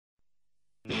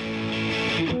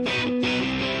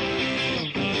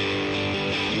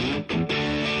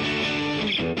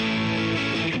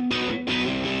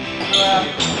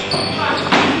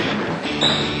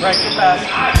Right, good pass.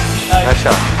 Nice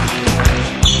shot.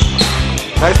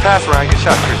 Nice pass, Ryan. Good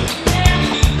shot, Christian.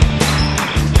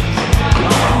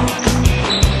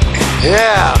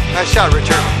 Yeah, nice shot,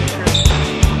 Richard.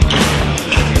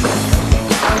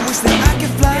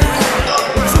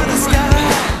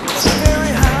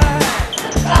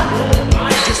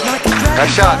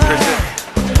 Nice shot, Christian.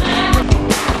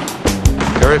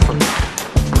 Get ready for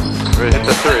hit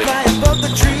the three.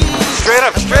 Straight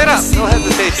up, straight up. No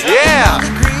hesitation. Yeah!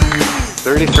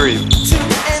 33.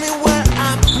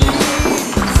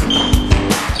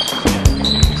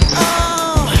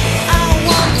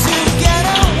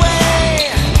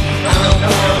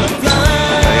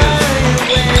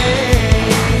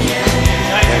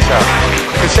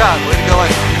 Good shot, way to go in.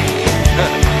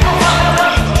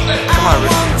 Come on,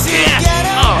 Rich. Yeah.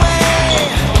 Oh.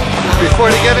 Before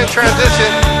they get in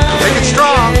transition, make it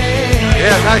strong.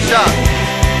 Yeah, nice shot.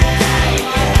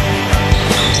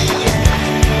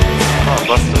 Oh,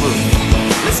 bust the move.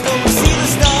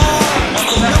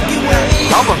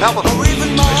 Help him, help him. Right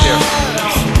there.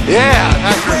 Yeah,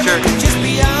 nice, Richard.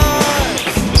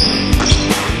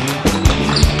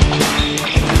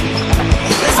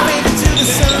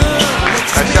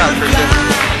 Nice shot, Christian.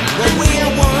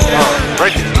 Oh,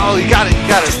 right there. Oh, you got it, you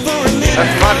got it.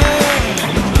 That's money.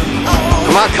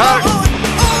 Come on, Cutter.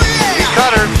 Hey,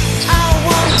 Cutter.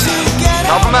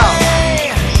 Help him out. Hey,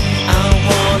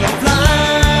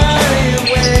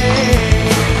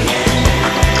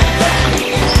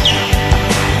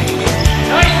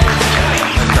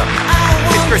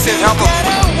 Christian, help him.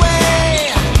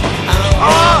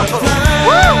 Oh,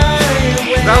 woo!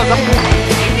 That was up.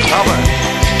 Help him.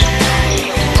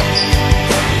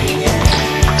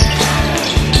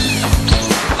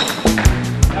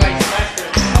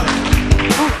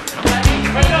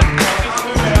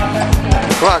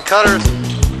 Come on, Cutters.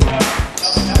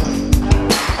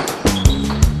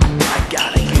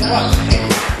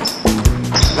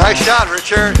 Nice shot,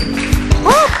 Richard.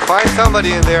 Woo! Find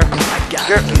somebody in there.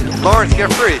 Lawrence,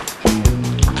 get free.